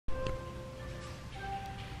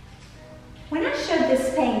When I showed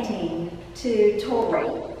this painting to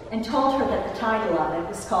Tori and told her that the title of it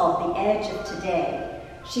was called The Edge of Today,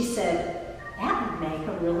 she said, that would make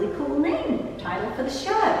a really cool title for the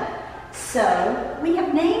show. So we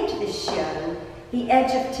have named this show The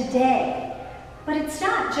Edge of Today. But it's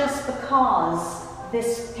not just because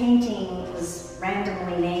this painting was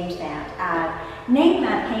randomly named that. I named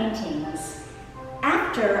my paintings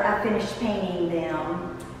after I finished painting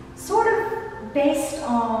them, sort of based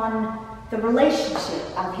on the relationship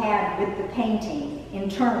I've had with the painting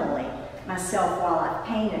internally, myself, while I've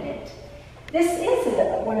painted it. This is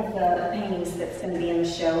one of the paintings that's going to be in the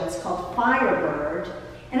show. It's called Firebird,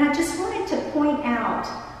 and I just wanted to point out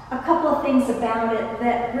a couple of things about it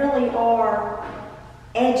that really are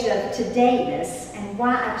edge of todayness and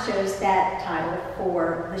why I chose that title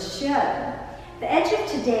for the show. The edge of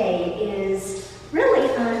today is really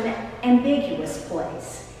an ambiguous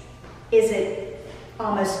place. Is it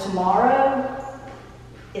almost tomorrow?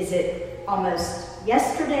 Is it almost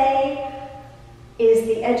yesterday? Is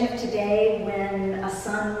the edge of today when a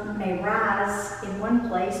sun may rise in one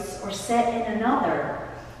place or set in another?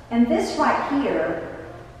 And this right here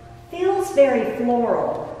feels very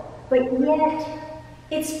floral, but yet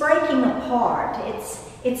it's breaking apart.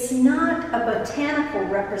 It's not a botanical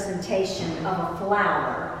representation of a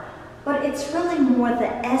flower, but it's really more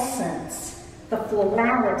the essence, the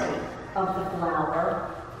florality of the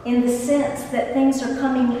flower, in the sense that things are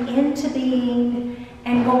coming into being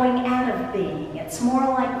and going out of being. It's more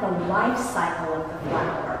like the life cycle of the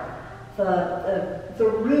flower, the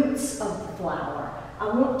roots of the flower. I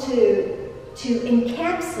want to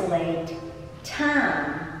encapsulate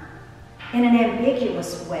time in an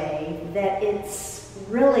ambiguous way, that it's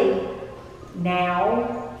really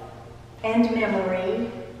now and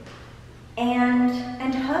memory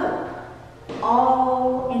and hope,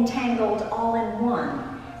 all entangled, all in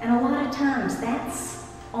one. And a lot of times that's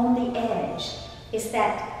on the edge, is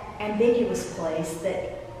that ambiguous place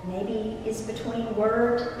that maybe is between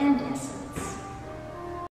word and essence.